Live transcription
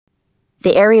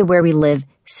The area where we live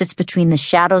sits between the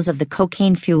shadows of the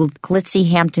cocaine-fueled glitzy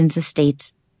Hamptons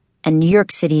estates and New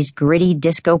York City's gritty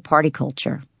disco party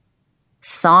culture.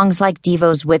 Songs like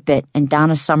Devo's Whip It and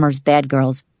Donna Summer's Bad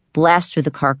Girls blast through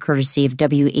the car courtesy of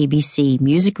WABC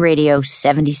Music Radio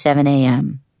 77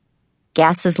 AM.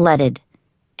 Gas is leaded,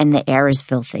 and the air is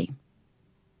filthy.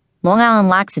 Long Island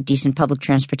lacks a decent public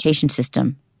transportation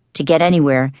system. To get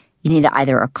anywhere, you need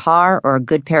either a car or a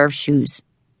good pair of shoes.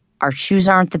 Our shoes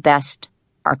aren't the best.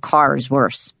 Our car is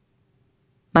worse.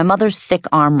 My mother's thick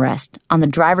armrest on the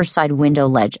driver's side window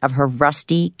ledge of her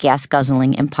rusty,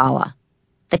 gas-guzzling Impala,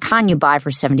 the kind you buy for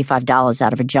 $75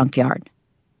 out of a junkyard.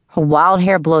 Her wild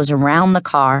hair blows around the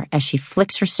car as she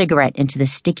flicks her cigarette into the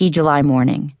sticky July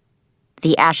morning.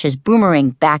 The ashes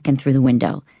boomerang back and through the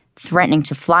window, threatening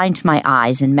to fly into my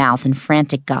eyes and mouth in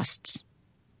frantic gusts.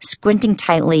 Squinting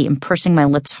tightly and pursing my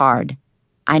lips hard,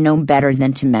 I know better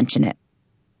than to mention it.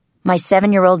 My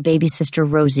 7-year-old baby sister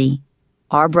Rosie,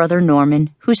 our brother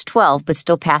Norman, who's 12 but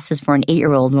still passes for an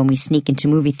 8-year-old when we sneak into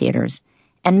movie theaters,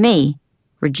 and me,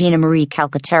 Regina Marie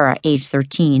Calcaterra, age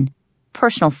 13,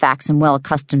 personal facts and well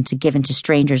accustomed to giving to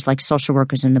strangers like social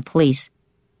workers and the police,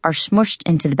 are smushed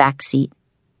into the back seat.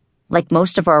 Like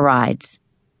most of our rides,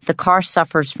 the car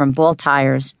suffers from bald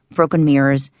tires, broken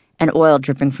mirrors, and oil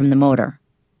dripping from the motor.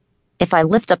 If I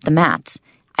lift up the mats,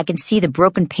 I can see the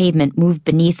broken pavement move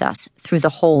beneath us through the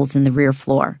holes in the rear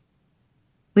floor.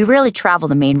 We rarely travel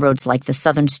the main roads like the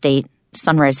Southern State,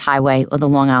 Sunrise Highway, or the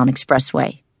Long Island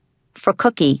Expressway. For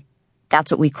Cookie,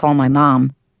 that's what we call my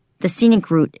mom, the scenic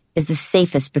route is the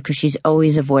safest because she's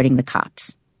always avoiding the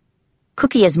cops.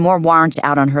 Cookie has more warrants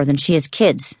out on her than she has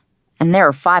kids, and there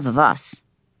are 5 of us.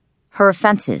 Her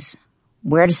offenses,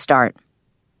 where to start?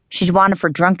 She's wanted for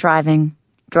drunk driving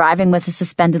with a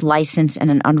suspended license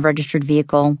and an unregistered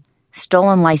vehicle,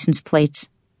 stolen license plates,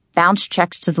 bounced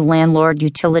checks to the landlord,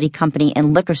 utility company,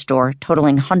 and liquor store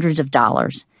totaling hundreds of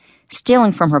dollars,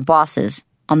 stealing from her bosses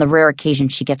on the rare occasion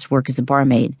she gets work as a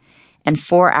barmaid, and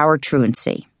 4-hour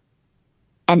truancy.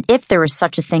 And if there is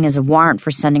such a thing as a warrant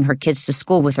for sending her kids to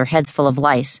school with their heads full of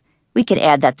lice, we could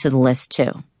add that to the list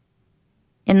too.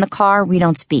 In the car, we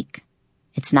don't speak.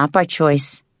 It's not by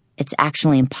choice. It's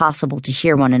actually impossible to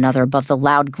hear one another above the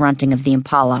loud grunting of the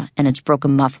Impala and its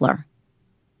broken muffler.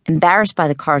 Embarrassed by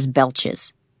the car's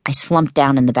belches, I slumped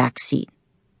down in the back seat.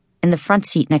 In the front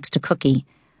seat next to Cookie,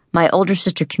 my older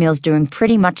sister Camille's doing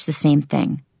pretty much the same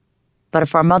thing. But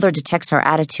if our mother detects our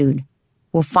attitude,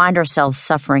 we'll find ourselves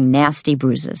suffering nasty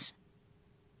bruises.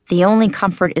 The only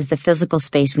comfort is the physical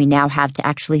space we now have to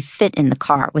actually fit in the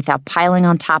car without piling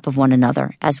on top of one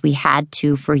another as we had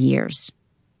to for years.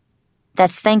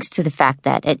 That's thanks to the fact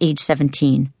that, at age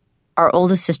 17, our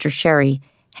oldest sister Sherry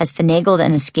has finagled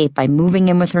an escape by moving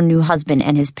in with her new husband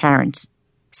and his parents,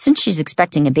 since she's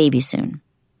expecting a baby soon.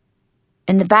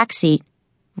 In the back seat,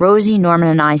 Rosie, Norman,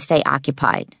 and I stay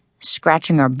occupied,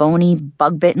 scratching our bony,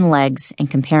 bug-bitten legs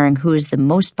and comparing who has the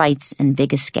most bites and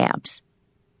biggest scabs.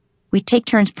 We take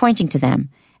turns pointing to them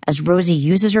as Rosie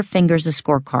uses her fingers as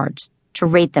scorecards to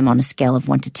rate them on a scale of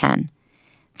 1 to 10.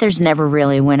 There's never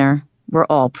really a winner. We're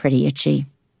all pretty itchy.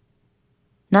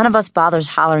 None of us bothers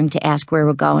hollering to ask where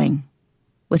we're going.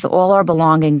 With all our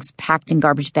belongings packed in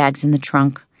garbage bags in the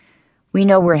trunk, we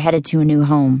know we're headed to a new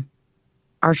home.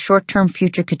 Our short-term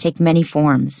future could take many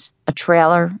forms: a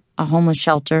trailer, a homeless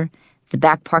shelter, the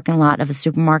back parking lot of a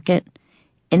supermarket,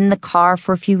 in the car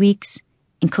for a few weeks,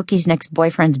 in Cookie's next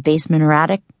boyfriend's basement or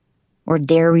attic, or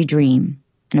dare we dream,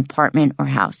 an apartment or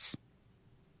house.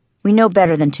 We know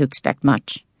better than to expect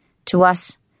much. To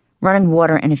us, running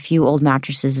water and a few old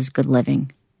mattresses is good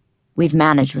living. We've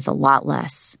managed with a lot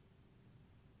less.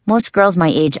 Most girls my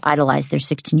age idolize their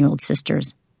 16-year-old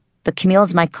sisters, but Camille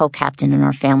is my co-captain in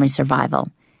our family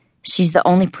survival. She's the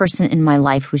only person in my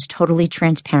life who's totally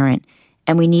transparent,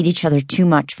 and we need each other too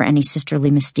much for any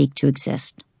sisterly mystique to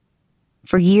exist.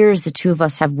 For years, the two of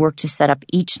us have worked to set up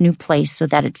each new place so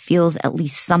that it feels at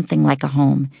least something like a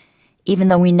home, even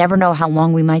though we never know how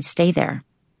long we might stay there.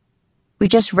 We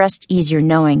just rest easier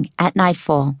knowing, at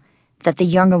nightfall, that the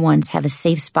younger ones have a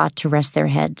safe spot to rest their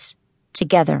heads,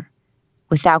 together,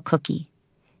 without Cookie,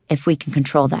 if we can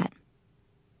control that.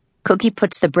 Cookie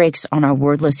puts the brakes on our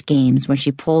wordless games when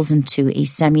she pulls into a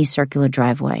semicircular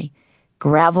driveway,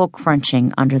 gravel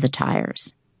crunching under the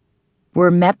tires.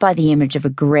 We're met by the image of a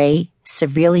gray,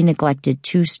 severely neglected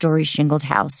 2-story shingled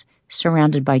house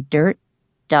surrounded by dirt,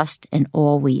 dust, and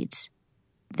all weeds.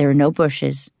 There are no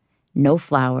bushes, no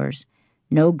flowers,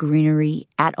 no greenery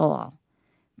at all,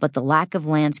 but the lack of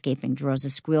landscaping draws a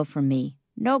squeal from me.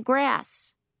 No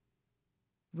grass!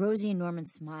 Rosie and Norman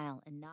smile and nod.